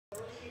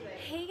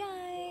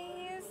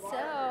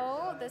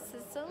this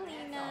is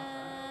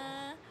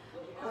Selena.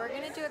 We're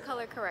gonna do a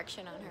color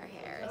correction on her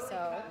hair.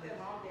 So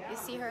you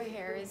see her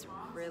hair is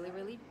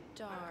really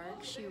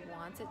dark. She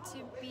wants it to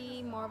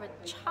be more of a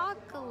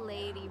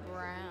chocolatey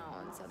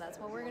brown. So that's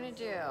what we're gonna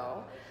do.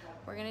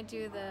 We're gonna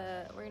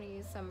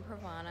use some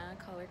PRAVANA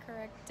color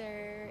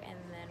corrector, and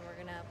then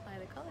we're gonna apply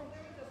the color.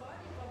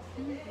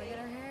 Look at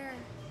her hair.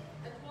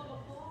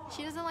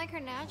 She doesn't like her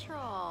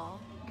natural.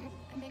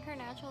 I think her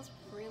natural is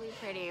really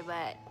pretty,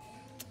 but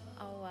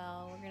oh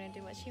well, we're gonna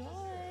do what she wants.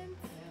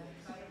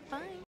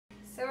 Fine.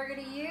 So we're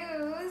gonna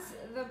use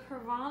the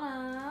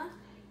PRAVANA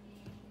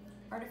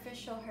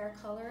artificial hair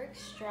color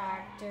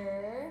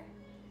extractor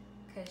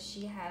because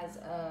she has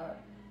a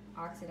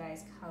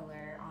oxidized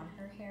color on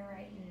her hair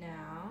right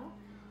now.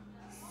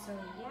 So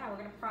yeah, we're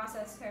gonna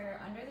process her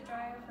under the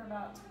dryer for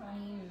about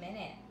 20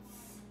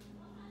 minutes.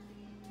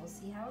 We'll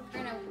see how it goes.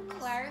 We're gonna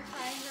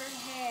clarify her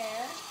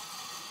hair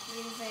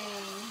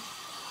using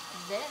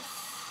this.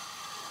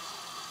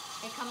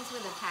 It comes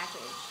with a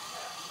package.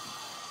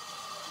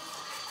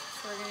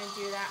 So we're gonna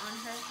do that on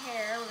her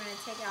hair. We're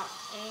gonna take out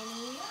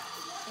any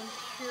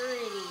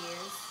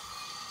impurities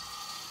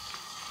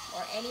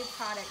or any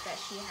product that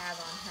she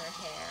has on her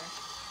hair.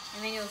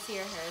 And then you'll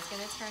see her hair is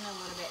gonna turn a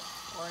little bit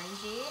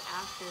orangey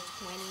after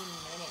 20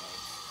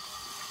 minutes.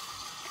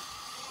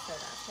 So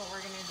that's what we're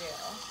gonna do.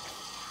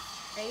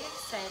 Are you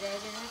excited?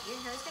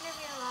 Your hair's gonna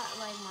be a lot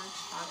like more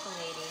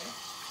chocolatey.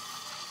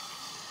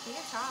 You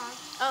can talk.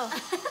 Oh.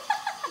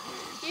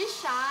 You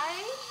shy?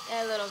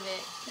 A little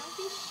bit. Don't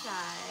be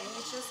shy.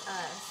 It's just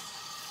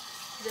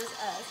us. Just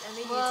us and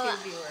the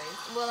YouTube viewers.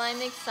 Well,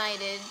 I'm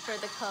excited for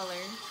the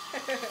color.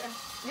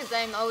 Because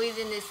I'm always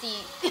in the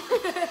seat.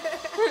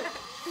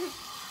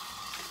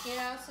 You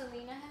know,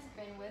 Selena has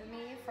been with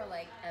me for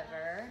like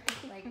ever.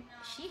 Like,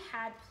 she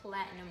had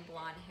platinum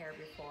blonde hair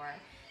before.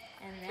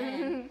 And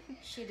then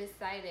she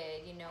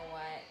decided, you know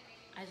what?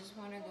 I just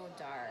want to go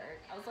dark.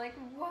 I was like,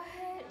 what?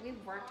 We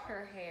worked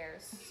her hair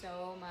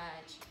so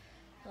much.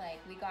 Like,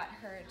 we got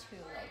her to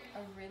like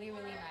a really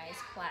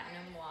nice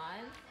platinum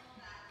blonde.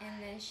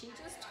 And then she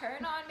just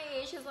turned on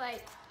me. She's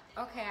like,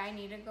 okay, I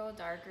need to go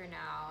darker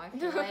now. I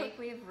feel like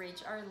we've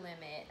reached our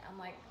limit. I'm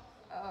like,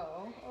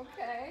 oh,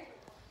 okay.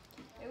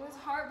 It was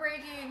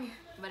heartbreaking,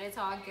 but it's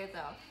all good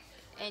though.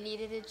 I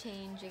needed to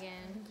change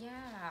again. Yeah.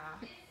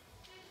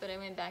 But I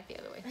went back the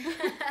other way.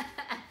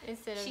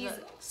 Instead of She's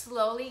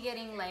slowly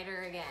getting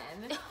lighter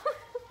again.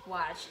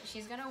 Watch,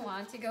 she's gonna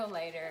want to go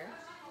lighter.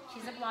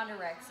 She's a blonde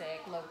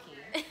anorexic,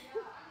 low-key.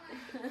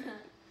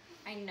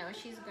 I know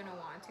she's gonna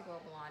want to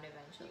go blonde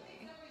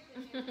eventually.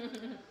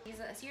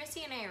 So you're a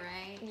CNA,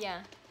 right?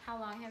 Yeah. How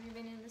long have you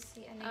been in the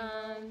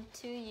CNA?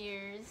 2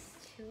 years.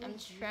 I'm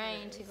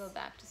trying to go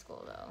back to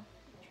school though.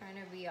 Trying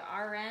to be an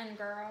RN,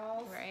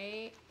 girls.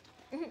 Right?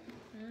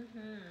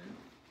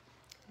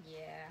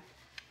 Yeah.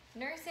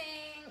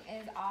 Nursing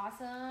is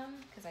awesome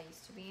because I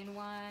used to be in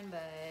one,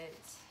 but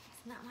it's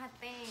not my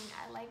thing.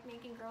 I like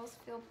making girls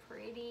feel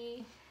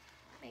pretty,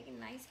 making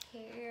nice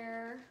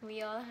hair.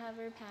 We all have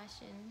our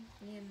passion.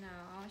 You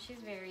know, she's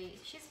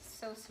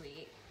so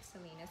sweet.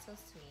 Selena's so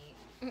sweet.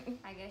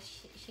 I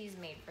guess she's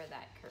made for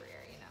that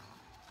career, you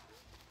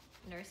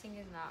know. Nursing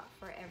is not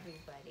for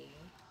everybody.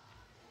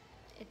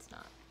 It's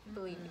not,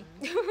 believe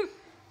me.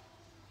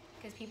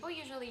 Because people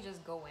usually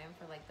just go in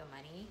for like the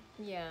money.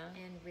 Yeah.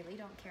 And really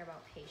don't care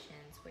about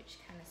patients, which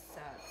kind of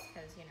sucks.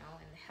 Because, you know,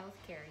 in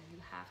healthcare,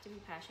 you have to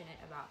be passionate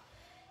about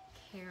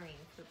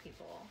caring for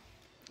people.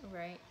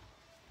 Right.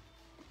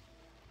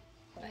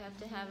 But you have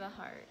to have a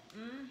heart.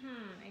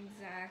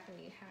 Exactly.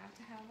 You have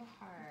to have a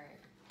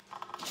heart.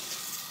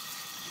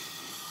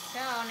 So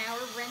now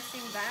we're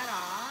rinsing that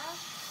off.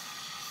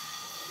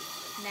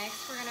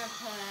 Next, we're going to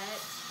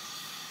put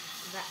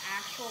the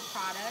actual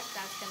product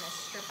that's going to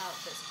strip out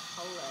this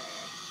color.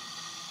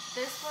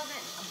 This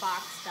wasn't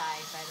box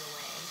dyed, by the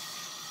way.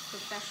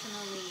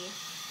 Professionally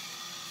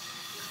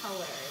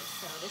colored.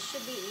 So this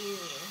should be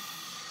easy.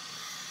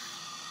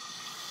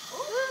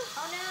 Ooh,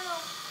 oh no!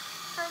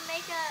 Her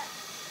makeup!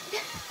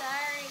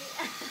 Sorry.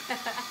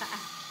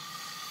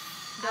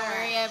 Don't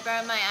worry, I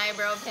brought my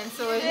eyebrow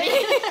pencil with me.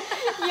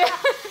 Yeah.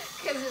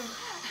 Because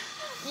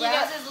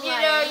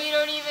you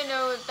don't even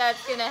know if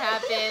that's gonna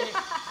happen.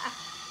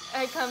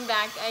 I come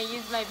back, I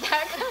use my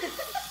back.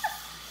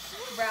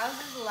 Brows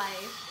is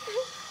life.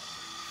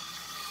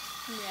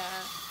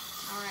 Yeah.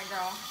 Alright,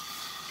 girl.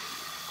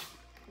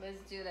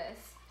 Let's do this.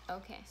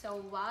 Okay.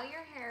 So while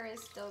your hair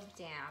is still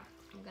damp,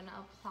 I'm gonna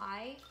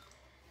apply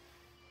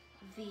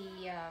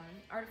the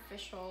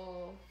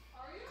artificial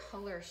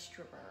color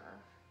stripper.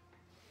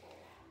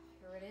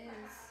 Here it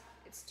is.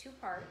 It's 2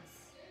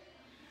 parts.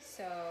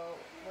 So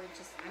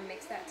I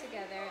mix that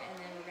together, and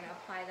then we're gonna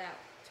apply that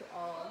to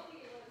all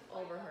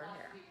over her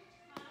hair.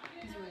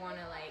 Because we want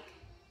to like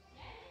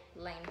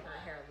lighten her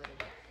hair a little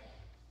bit.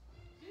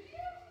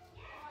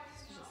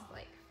 So just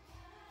like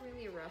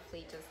really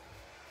roughly just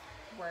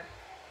work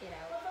it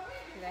out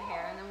through the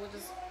hair, and then we'll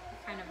just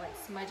kind of like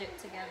smudge it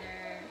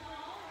together.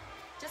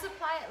 Just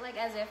apply it like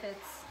as if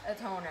it's a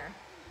toner.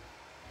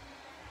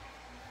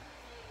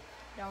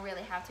 don't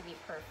really have to be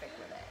perfect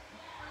with it.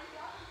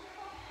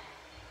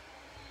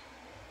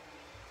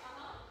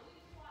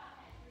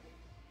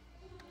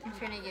 I'm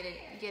trying to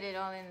get it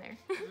all in there.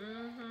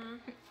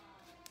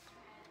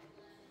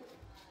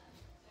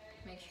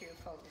 Make sure you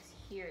focus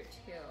here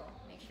too.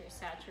 Make sure you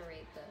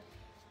saturate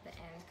the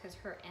ends, because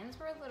her ends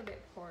were a little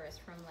bit porous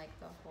from like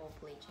the whole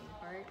bleaching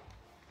part.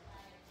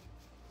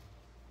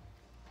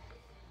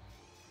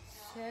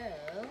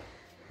 So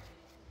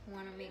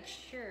want to make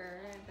sure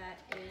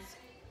that is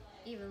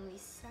evenly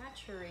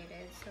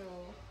saturated, so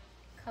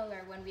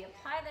color, when we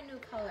apply the new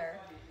color,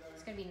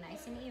 it's going to be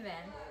nice and even.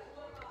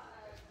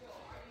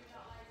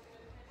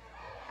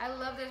 I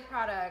love this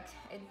product.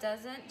 It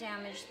doesn't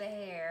damage the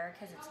hair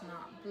because it's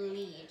not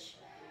bleach.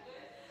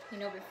 You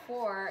know,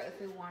 before,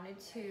 if we wanted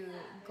to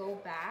go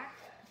back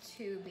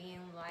to being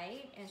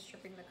light and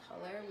stripping the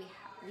color,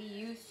 we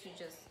used to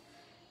just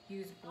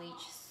use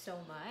bleach so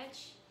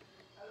much.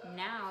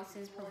 Now,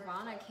 since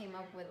PRAVANA came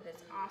up with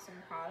this awesome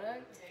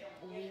product,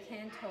 we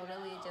can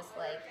totally just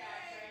like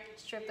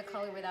strip the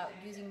color without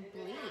using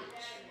bleach.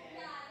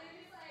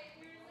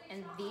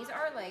 And these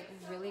are like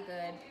really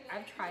good.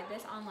 I've tried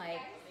this on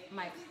like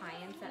my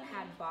clients that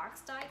had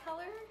box dye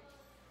color,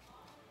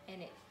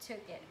 and it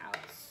took it out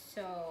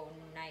so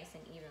nice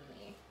and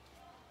evenly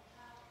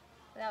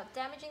without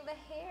damaging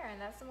the hair.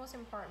 And that's the most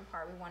important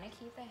part. We want to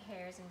keep the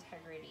hair's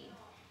integrity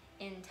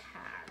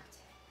intact.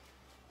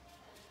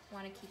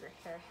 Want to keep your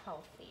hair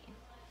healthy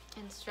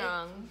and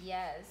strong.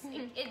 Yes.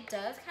 It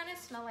does kind of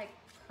smell like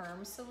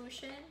perm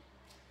solution.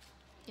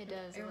 It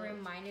does. It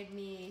reminded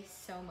me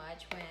so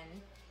much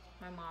when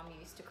my mom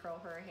used to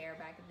curl her hair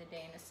back in the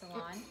day in a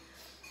salon.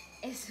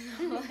 It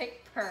smelled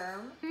like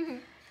perm.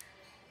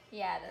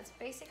 Yeah, that's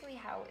basically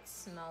how it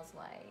smells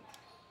like.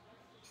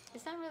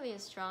 It's not really a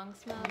strong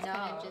smell. It's No.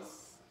 kind of just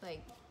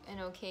like an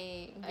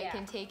okay, Yeah. I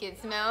can take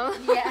it smell.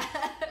 Yeah.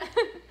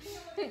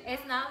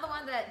 It's not the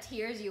one that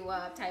tears you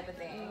up type of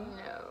thing.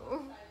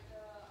 No.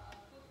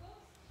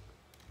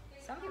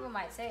 Some people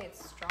might say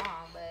it's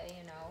strong, but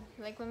you know.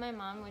 Like when my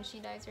mom, when she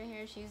dyes her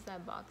hair, she uses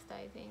that box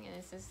dye thing, and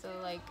it's just so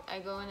like, I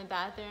go in the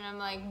bathroom and I'm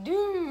like,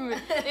 dude,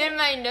 in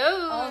my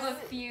nose. All the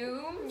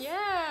fumes.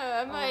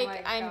 Yeah, I'm Oh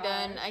like, my I'm gosh.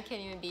 done. I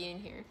can't even be in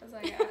here. I was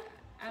like,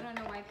 I don't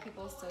know why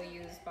people still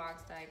use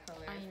box dye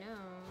color. I know.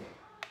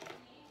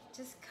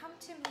 Just come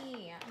to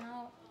me, and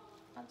I'll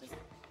just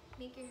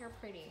make your hair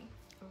pretty.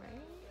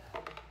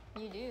 Right?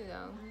 You do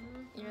though.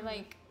 You're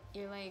like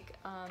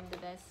the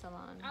best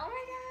salon. Oh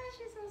my gosh,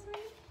 you're so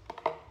sweet.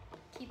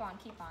 Keep on,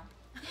 keep on.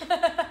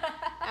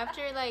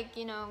 After like,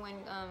 you know, when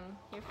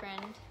your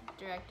friend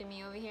directed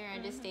me over here, I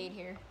just stayed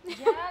here. Yeah,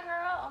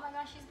 girl. Oh my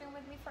gosh, she's been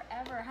with me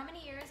forever. How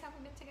many years have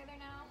we been together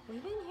now?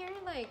 We've been here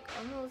like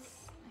almost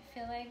I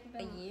feel like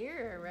a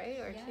year, right?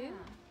 Or yeah.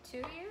 2?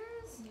 2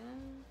 years? Yeah.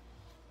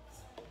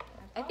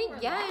 I thought think, we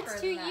were yeah, longer it's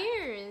than 2 that.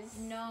 years.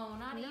 No,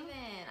 not No?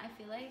 even. I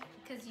feel like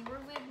because you were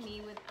with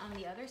me on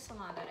the other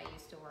salon that I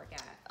used to work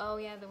at. Oh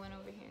yeah, the one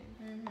over here.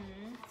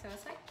 So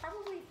it's like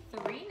probably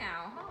 3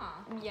 now,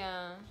 huh?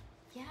 Yeah.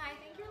 Yeah, I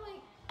think you're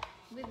like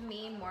with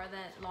me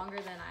longer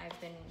than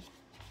I've been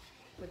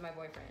with my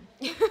boyfriend.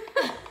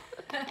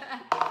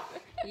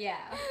 Yeah.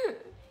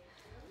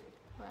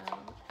 Wow.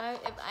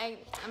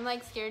 I'm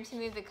like scared to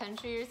move the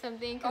country or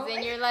something, because Oh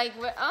then my- you're like,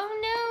 what? Oh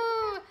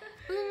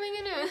no! Who am I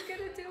gonna? Who's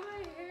gonna do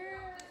my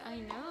hair? I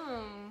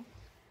know.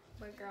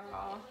 But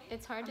girl,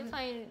 It's hard to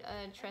find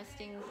a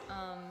trusting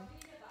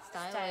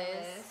stylist.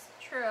 stylist.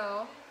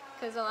 True.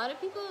 Because a lot of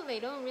people, they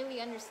don't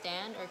really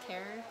understand or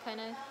care, kind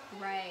of,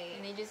 Right.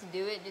 and they just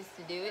do it just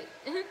to do it.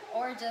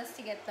 Or just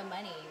to get the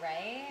money,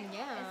 right?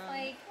 Yeah. It's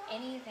like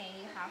anything,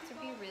 you have to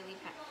be really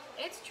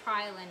it's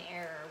trial and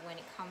error when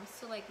it comes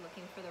to like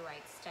looking for the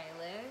right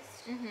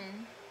stylist.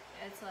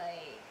 It's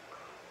like,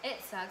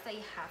 it sucks that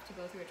you have to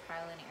go through a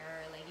trial and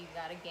error. Like you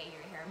gotta get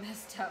your hair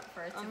messed up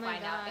first Oh to my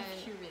find out God.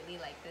 if you really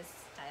like this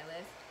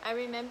stylist. I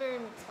remember.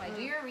 So like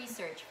do your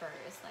research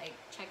first. Like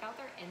check out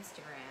their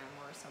Instagram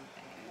or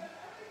something.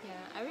 Yeah,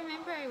 I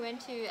remember I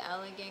went to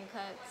Elegant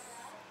Cuts.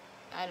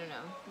 I don't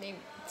know. They.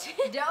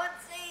 Don't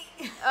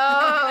say.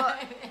 Oh.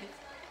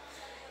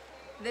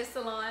 This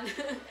salon.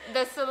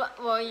 The salon.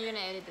 Well, you're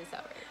gonna edit this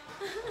out,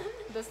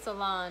 right? The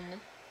salon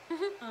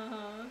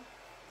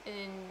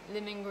in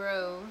Lemon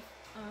Grove.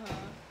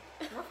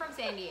 We're from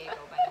San Diego,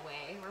 by the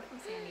way. We're from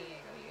San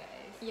Diego, you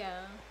guys.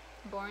 Yeah,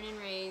 born and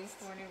raised.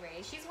 Born and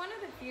raised. She's one of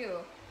the few.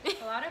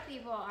 A lot of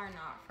people are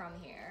not from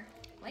here.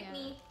 Like Yeah.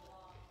 me.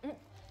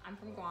 I'm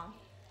from Guam.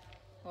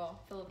 Well,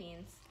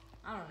 Philippines.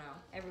 I don't know.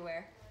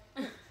 Everywhere.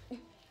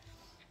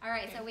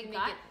 Alright, so we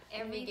got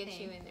Let me everything. get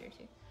you in there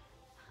too.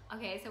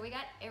 Okay, so we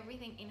got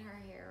everything in her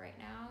hair right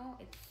now.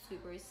 It's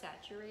super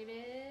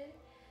saturated.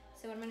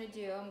 So what I'm gonna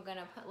do, I'm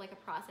gonna put like a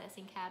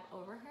processing cap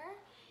over her,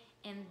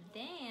 and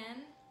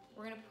then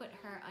we're gonna put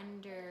her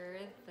under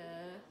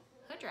the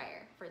hood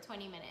dryer for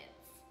 20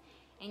 minutes.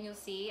 And you'll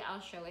see,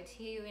 I'll show it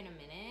to you in a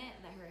minute,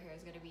 that her hair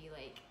is gonna be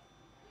like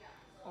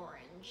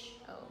orange.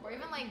 Or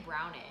even like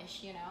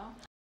brownish, you know?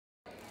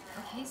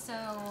 Okay, so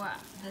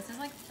this is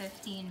like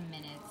 15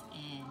 minutes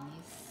in.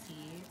 You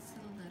see it's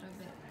a little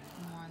bit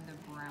more on the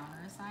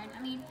browner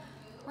I mean,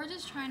 we're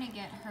just trying to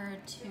get her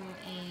to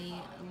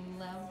a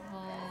level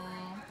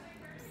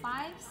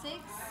 5,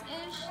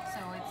 6-ish,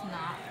 so it's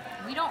not,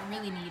 we don't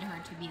really need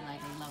her to be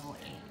like a level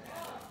 8.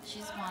 She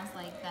just wants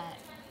like that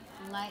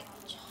light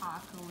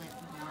chocolate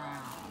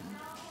brown.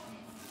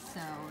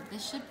 So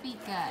this should be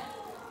good.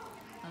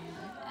 But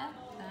look at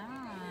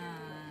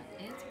that.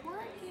 It's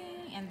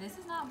working. And this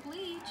is not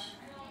bleach.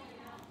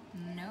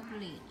 No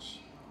bleach.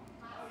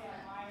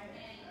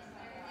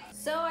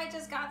 So I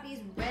just got these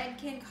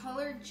Redken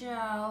Color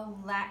Gel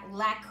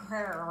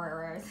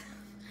lacquers.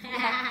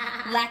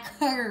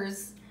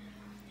 Lacquers.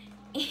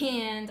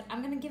 And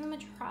I'm gonna give them a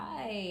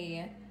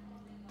try.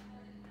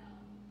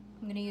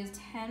 I'm gonna use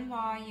 10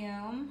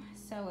 volume.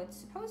 So it's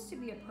supposed to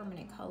be a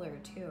permanent color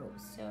too.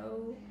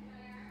 So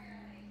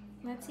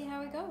let's see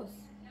how it goes.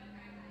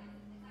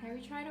 Have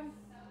you tried them?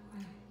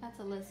 That's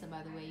Alyssa,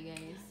 by the way, you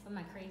guys. With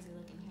my crazy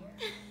looking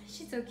hair.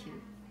 She's so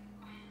cute.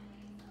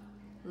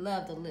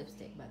 Love the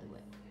lipstick, by the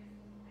way.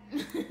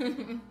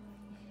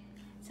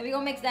 So we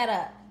gonna mix that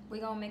up. We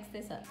gonna mix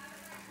this up.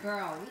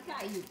 Girl, we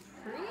got you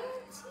pretty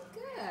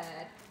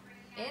good.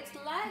 It's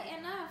light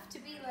enough to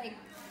be like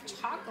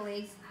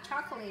chocolatey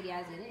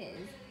as it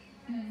is.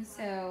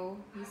 So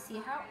you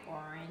see how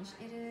orange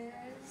it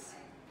is?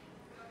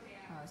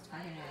 Oh, I was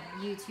talking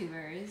to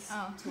YouTubers,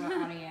 to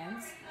our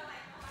audience.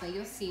 But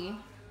you'll see,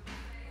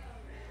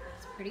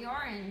 it's pretty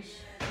orange.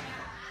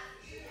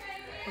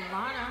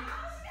 Pravana,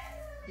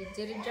 you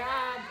did a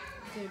job.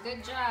 You did a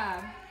good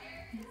job.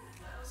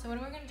 So what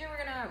we're gonna do,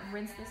 we're gonna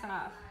rinse this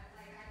off.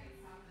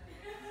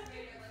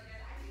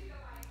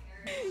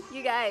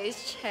 You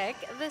guys, check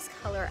this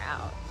color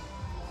out.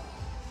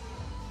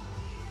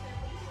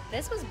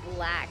 This was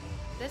black.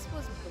 This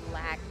was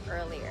black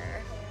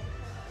earlier.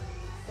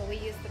 But we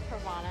used the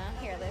Pravana.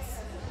 Here,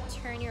 let's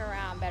turn you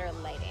around, better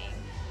lighting.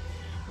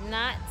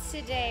 Not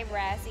today,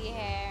 brassy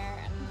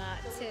hair.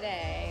 Not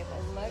today.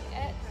 But look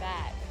at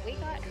that. We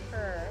got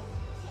her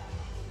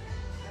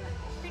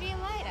pretty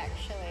light,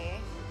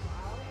 actually.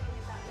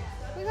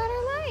 We got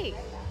her light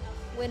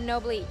with no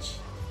bleach.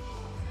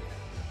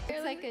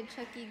 It's like a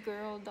Chucky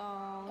girl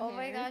doll. Oh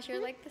my gosh,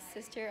 you're like the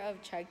sister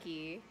of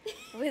Chucky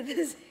with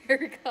this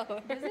hair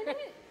color. Isn't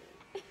it?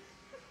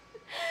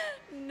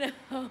 No.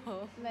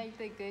 Like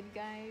the good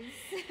guys.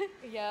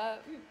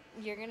 Yep.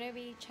 You're gonna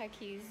be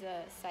Chucky's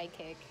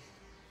sidekick.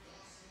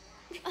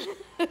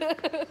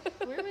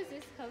 Where was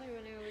this color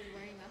when I was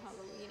wearing the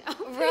Halloween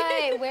outfit?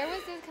 Right, where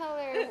was this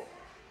color?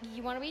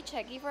 You want to be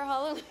Chucky for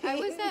Halloween? I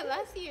was that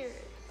last year.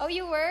 Oh,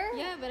 you were?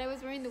 Yeah, but I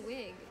was wearing the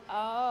wig.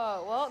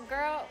 Oh, well,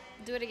 girl,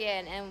 do it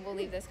again and we'll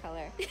leave this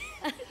color.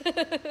 Where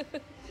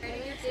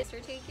did your sister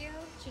take you?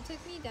 She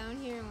took me down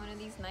here in one of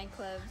these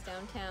nightclubs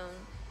downtown.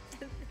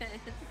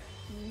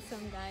 And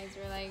some guys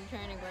were like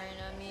trying to grind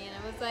on me, and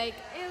I was like,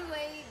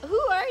 who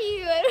are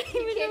you? I don't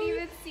even Can't know.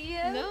 even see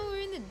him? No,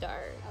 we're in the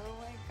dark. Oh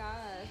my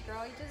gosh,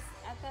 girl, you just,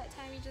 at that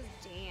time, you just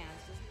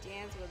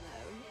dance with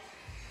them.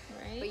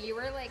 Right? But you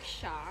were like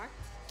shocked.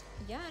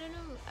 Yeah,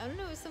 I don't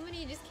know.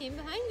 Somebody just came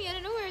behind me out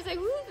of nowhere. I was like,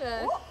 who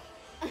the?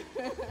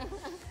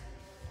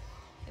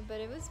 But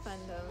it was fun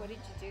though. What did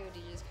you do?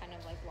 Did you just kind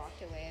of like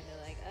walked away and be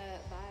like,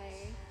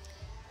 bye?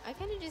 I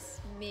kind of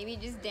just maybe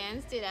just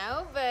danced it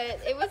out,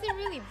 but it wasn't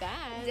really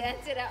bad.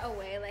 Danced it out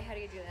away? Like, how do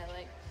you do that?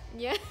 Like,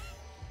 yeah.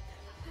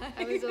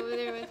 I was over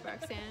there with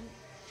Roxanne.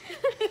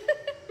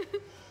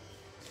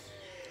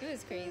 It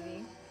was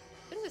crazy.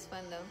 But it was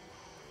fun though.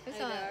 It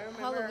was a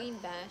Halloween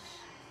bash.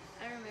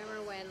 I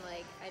remember when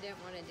like I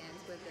didn't want to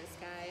dance with this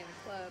guy in a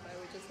club. I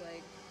would just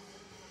like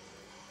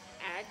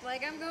act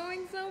like I'm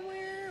going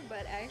somewhere,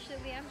 but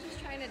actually I'm just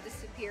trying to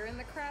disappear in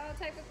the crowd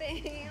type of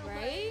thing.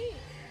 Right?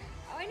 Like,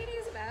 oh, I need to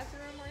use the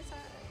bathroom or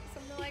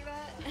something like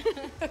that.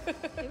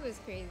 It was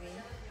crazy.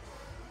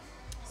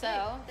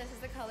 So this is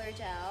the color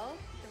gel,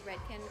 the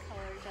Redken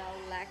Color Gel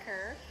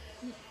Lacquer.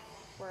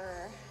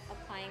 We're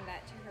applying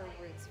that to her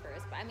roots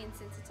first, but I mean,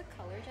 since it's a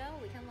color gel,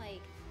 we can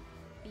like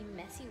be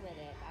messy with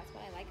it. That's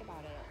what I like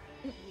about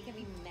it. We can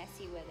be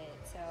messy with it.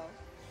 So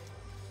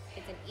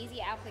it's an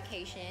easy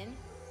application.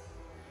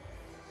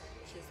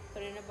 Just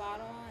put it in a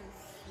bottle and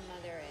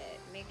smother it.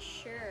 Make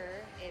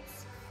sure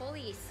it's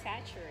fully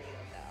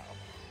saturated though.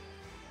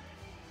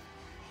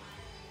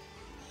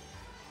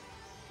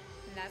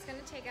 And that's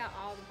gonna take out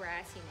all the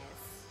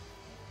brassiness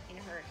in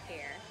her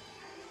hair.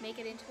 Make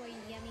it into a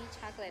yummy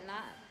chocolate,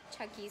 not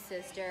Chucky's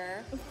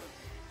sister.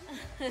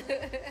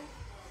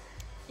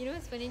 You know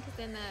what's funny? Because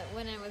then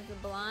when I was the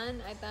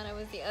blonde, I thought I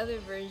was the other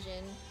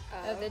version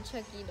of the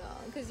Chucky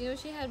doll. Because you know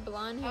she had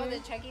blonde hair. Oh, the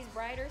Chucky's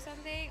bride or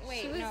something?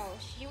 Wait, no,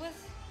 she was.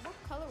 What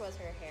color was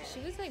her hair?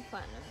 She was like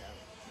platinum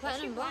though.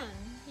 Platinum blonde.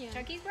 Yeah.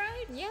 Chucky's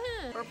bride? Yeah.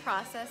 We're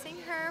processing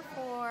her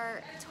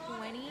for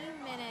 20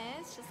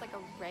 minutes, just like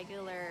a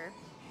regular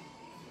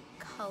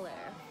color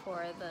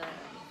for the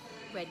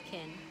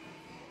Redken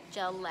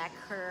Gel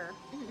Lacquer.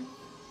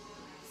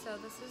 So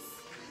this is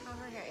how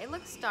her hair. It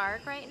looks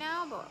dark right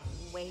now, but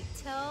wait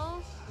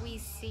till we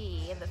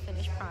see the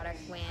finished product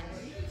when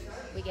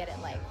we get it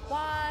like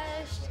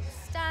washed,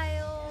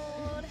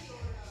 styled,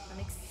 I'm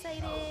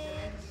excited.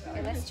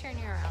 Okay, let's turn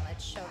you around.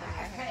 Let's show them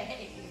your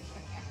hair.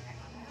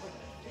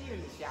 Are you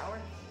in the shower?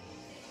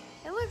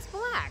 It looks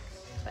black,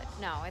 but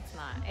no, it's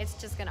not. It's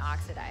just gonna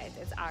oxidize.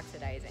 It's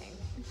oxidizing.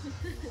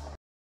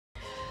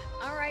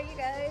 All right, you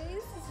guys,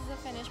 this is the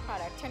finished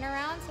product. Turn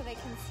around so they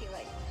can see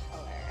like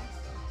color.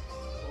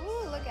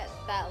 Ooh, look at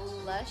that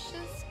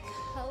luscious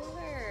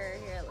color.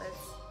 Here,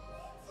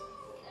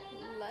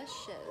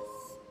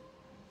 luscious.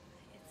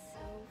 It's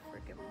so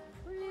freaking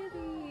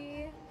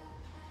pretty.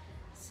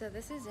 So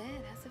this is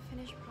it. That's the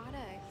finished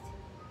product.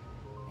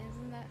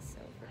 Isn't that so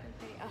freaking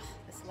pretty? Oh,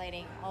 this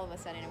lighting, all of a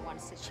sudden it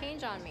wants to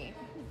change on me.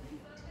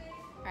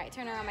 All right,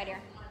 turn around, my dear.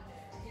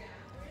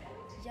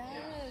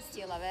 Yes, do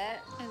you love it?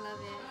 I love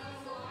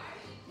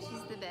it.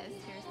 She's the best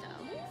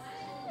hairstyle.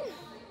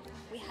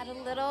 We had a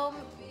little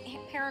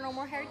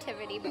paranormal hair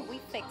activity, but we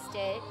fixed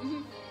it.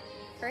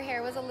 Her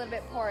hair was a little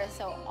bit porous,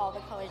 so all the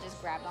color just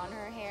grabbed on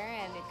her hair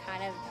and it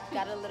kind of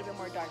got a little bit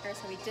more darker.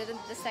 So we did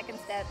the second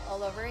step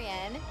all over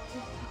again.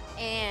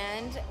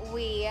 And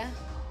we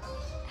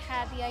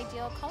had the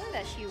ideal color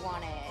that she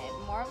wanted.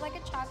 More of like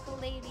a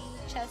chocolatey,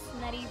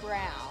 chestnutty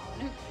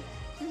brown.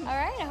 All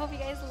right, I hope you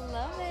guys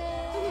love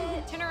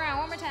it. Turn around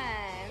one more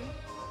time.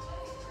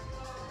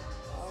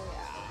 Oh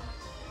yeah.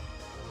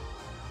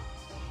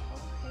 How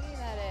pretty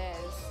that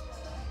is.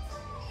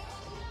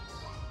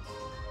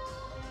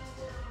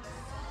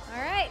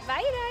 All right, bye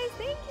you guys,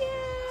 thank you.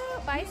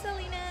 Bye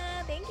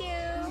Selena, thank you.